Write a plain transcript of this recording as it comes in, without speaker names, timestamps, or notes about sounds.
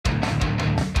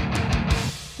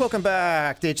Welcome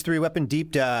back to H3 Weapon Deep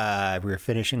Dive. We're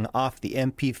finishing off the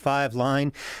MP5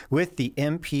 line with the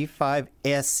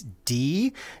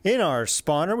MP5SD. In our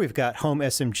spawner, we've got Home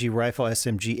SMG, Rifle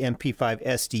SMG,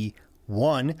 MP5SD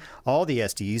 1. All the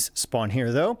SDs spawn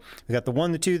here, though. We got the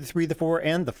 1, the 2, the 3, the 4,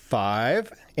 and the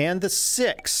 5, and the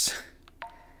 6.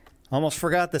 Almost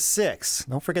forgot the 6.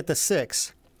 Don't forget the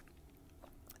 6.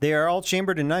 They are all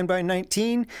chambered in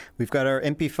 9x19. We've got our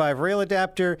MP5 rail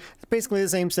adapter. It's basically the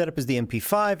same setup as the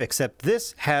MP5, except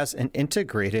this has an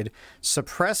integrated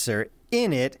suppressor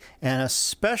in it and a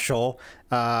special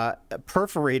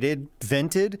perforated,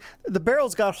 vented. The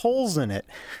barrel's got holes in it.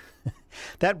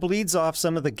 That bleeds off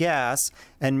some of the gas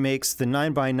and makes the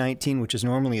 9x19, which is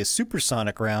normally a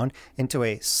supersonic round, into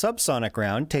a subsonic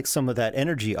round. Takes some of that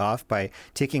energy off by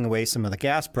taking away some of the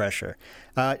gas pressure.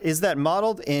 Is that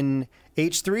modeled in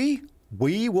H3?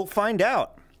 We will find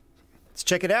out. Let's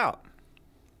check it out.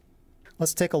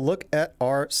 Let's take a look at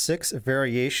our 6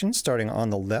 variations, starting on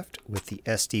the left with the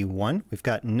SD1. We've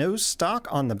got no stock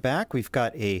on the back. We've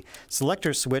got a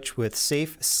selector switch with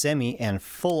safe, semi, and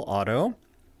full auto.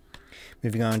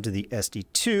 Moving on to the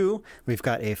SD2, we've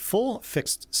got a full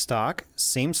fixed stock,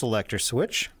 same selector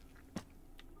switch.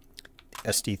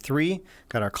 SD3,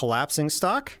 got our collapsing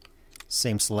stock,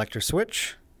 same selector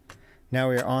switch. Now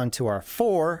we're on to our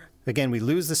 4. Again, we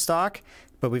lose the stock,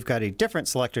 but we've got a different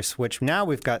selector switch. Now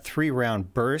we've got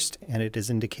 3-round burst, and it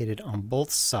is indicated on both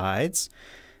sides.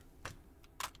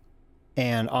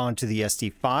 And on to the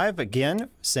SD5, again,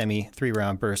 semi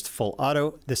 3-round burst full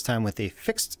auto, this time with a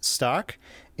fixed stock.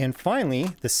 And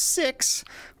finally, the 6,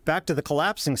 back to the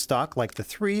collapsing stock like the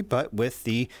 3, but with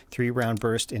the 3-round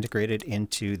burst integrated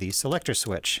into the selector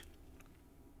switch.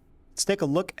 Let's take a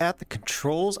look at the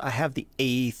controls. I have the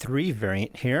A3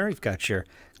 variant here. You've got your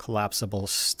collapsible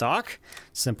stock.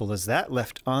 Simple as that.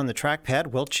 Left on the trackpad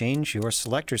will change your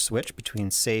selector switch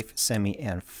between safe, semi,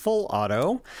 and full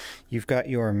auto. You've got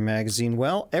your magazine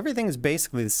well. Everything is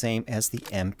basically the same as the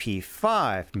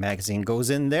MP5. Magazine goes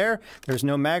in there. There's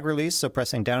no mag release, so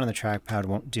pressing down on the trackpad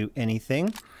won't do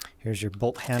anything. Here's your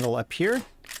bolt handle up here.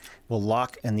 Will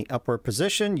lock in the upward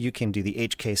position. You can do the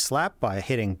HK slap by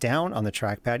hitting down on the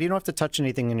trackpad. You don't have to touch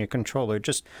anything in your controller.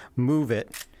 Just move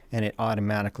it, and it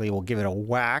automatically will give it a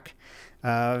whack.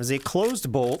 It's a closed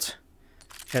bolt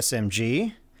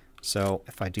SMG. So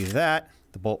if I do that,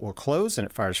 the bolt will close, and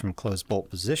it fires from closed bolt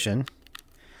position.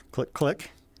 Click,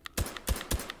 click.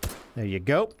 There you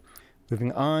go.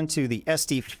 Moving on to the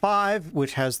SD5,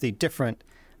 which has the different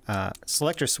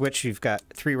selector switch. You've got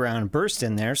 3-round burst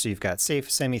in there, so you've got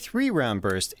safe, semi, 3-round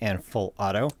burst, and full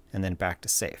auto, and then back to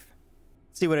safe.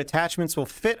 See what attachments will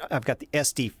fit. I've got the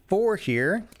SD4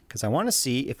 here because I want to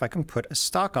see if I can put a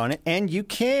stock on it, and you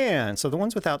can. So the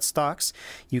ones without stocks,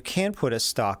 you can put a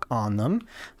stock on them.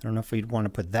 I don't know if we'd want to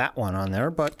put that one on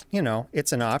there, but you know,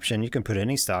 it's an option. You can put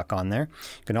any stock on there.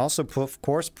 You can also, of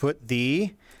course, put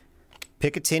the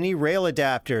Picatinny rail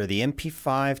adapter, the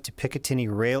MP5 to Picatinny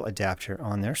rail adapter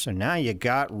on there. So now you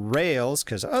got rails,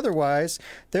 because otherwise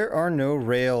there are no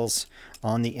rails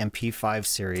on the MP5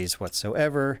 series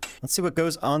whatsoever. Let's see what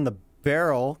goes on the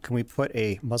barrel. Can we put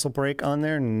a muzzle brake on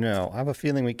there? No. I have a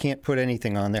feeling we can't put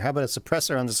anything on there. How about a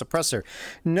suppressor on the suppressor?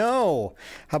 No.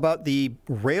 How about the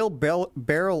rail barrel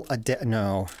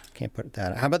no, can't put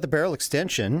that. How about the barrel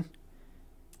extension?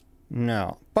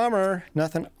 No. Bummer.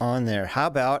 Nothing on there. How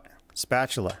about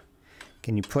spatula?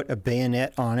 Can you put a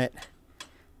bayonet on it?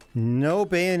 No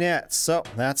bayonet, so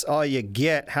that's all you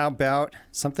get. How about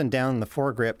something down in the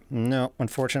foregrip? No,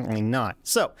 unfortunately not.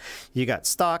 So you got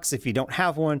stocks. If you don't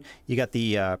have one, you got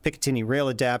the Picatinny rail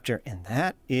adapter, and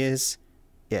that is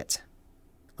it.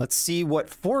 Let's see what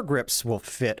foregrips will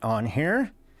fit on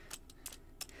here.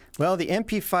 Well, the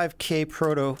MP5K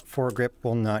Proto foregrip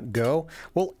will not go.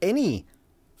 Will any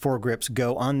foregrips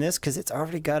go on this, because it's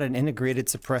already got an integrated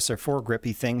suppressor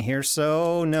foregrippy thing here,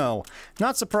 so no.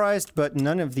 Not surprised, but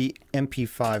none of the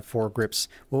MP5 foregrips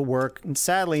will work, and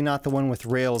sadly not the one with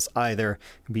rails either.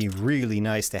 It'd be really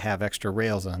nice to have extra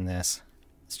rails on this.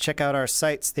 Let's check out our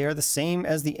sights. They are the same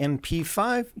as the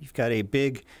MP5. You've got a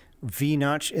big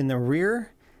V-notch in the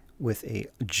rear with a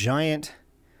giant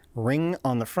ring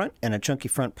on the front and a chunky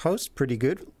front post. Pretty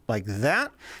good like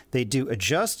that. They do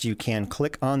adjust. You can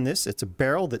click on this. It's a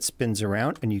barrel that spins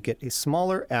around and you get a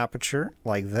smaller aperture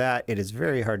like that. It is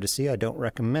very hard to see. I don't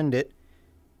recommend it,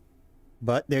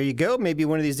 but there you go. Maybe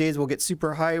one of these days we'll get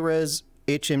super high res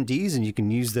HMDs and you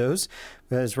can use those,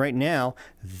 because right now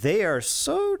they are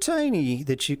so tiny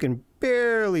that you can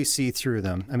barely see through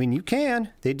them. I mean, you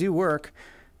can, they do work,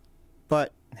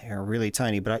 but They're really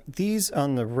tiny, but these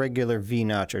on the regular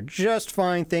V-notch are just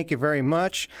fine. Thank you very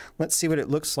much. Let's see what it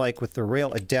looks like with the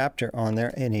rail adapter on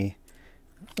there in a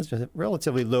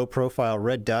relatively low profile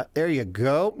red dot. There you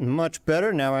go. Much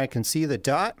better. Now I can see the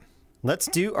dot. Let's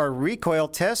do our recoil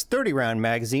test. 30 round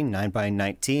magazine,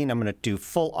 9x19. I'm going to do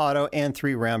full auto and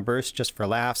 3-round burst just for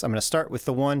laughs. I'm going to start with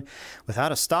the one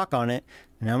without a stock on it,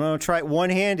 and I'm going to try it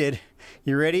one-handed.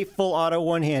 You ready? Full auto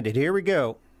one-handed. Here we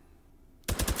go.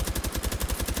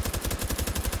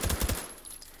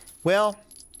 Well,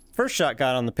 first shot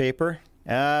got on the paper,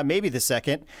 maybe the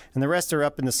second, and the rest are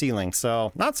up in the ceiling,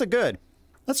 so not so good.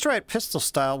 Let's try it pistol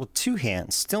style with 2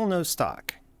 hands. Still no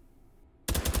stock.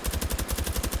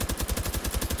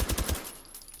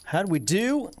 How'd we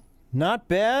do? Not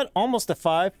bad. Almost a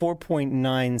 5,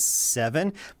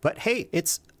 4.97. But hey,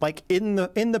 it's like in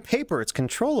the paper. It's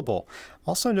controllable.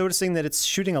 Also noticing that it's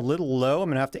shooting a little low. I'm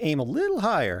going to have to aim a little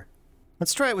higher.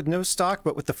 Let's try it with no stock,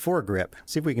 but with the foregrip.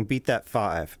 See if we can beat that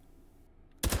 5.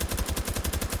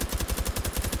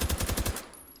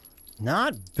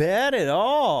 Not bad at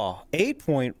all.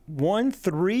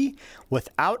 8.13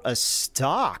 without a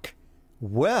stock.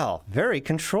 Well, very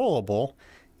controllable.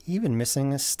 Even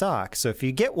missing a stock. So if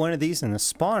you get one of these in the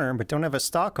spawner but don't have a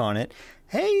stock on it,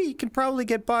 hey, you can probably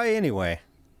get by anyway.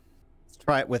 Let's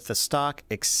try it with the stock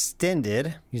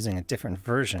extended, using a different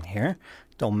version here.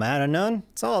 Don't matter none.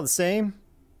 It's all the same.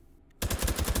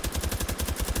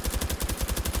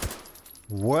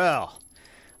 Well,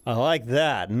 I like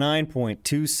that.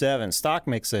 9.27. Stock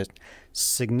makes a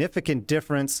significant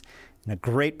difference and a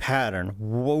great pattern.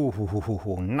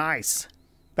 Whoa, nice.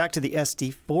 Back to the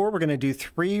SD4, we're going to do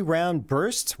 3-round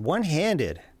bursts,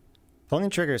 one-handed. Pulling the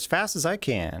trigger as fast as I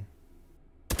can.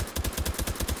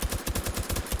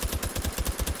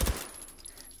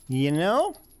 You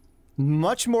know,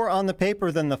 much more on the paper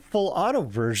than the full auto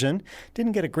version.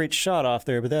 Didn't get a great shot off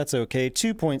there, but that's okay.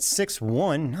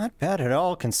 2.61, not bad at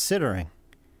all considering.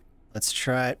 Let's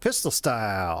try it pistol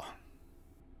style.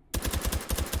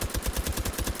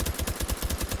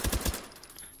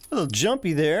 A little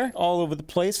jumpy there, all over the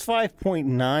place.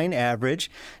 5.9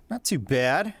 average, not too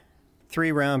bad.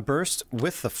 3-round burst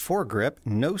with the foregrip,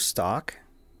 no stock.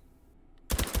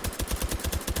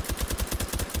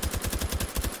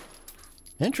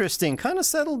 Interesting, kind of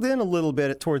settled in a little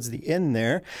bit towards the end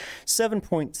there.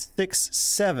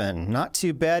 7.67, not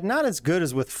too bad. Not as good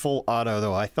as with full auto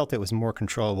though. I felt it was more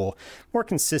controllable, more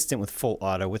consistent with full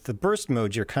auto. With the burst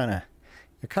mode, you're kind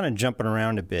of jumping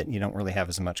around a bit. You don't really have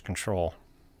as much control.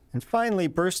 And finally,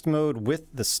 burst mode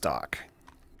with the stock.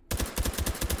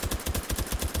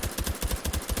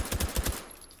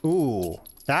 Ooh,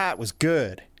 that was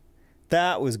good.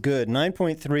 That was good.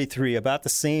 9.33, about the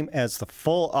same as the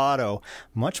full auto.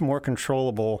 Much more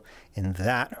controllable in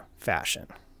that fashion.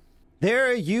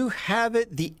 There you have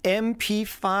it, the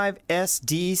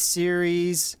MP5SD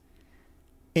series.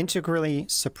 Integrally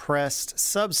suppressed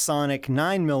subsonic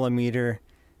 9mm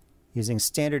using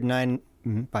standard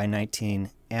 9x19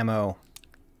 ammo.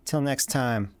 Till next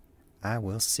time, I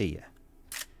will see you.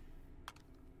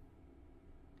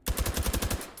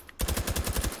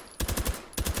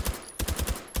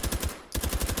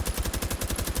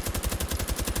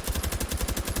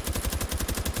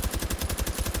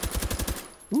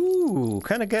 Ooh,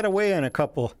 kind of got away on a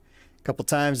couple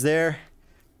times there.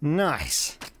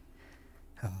 Nice.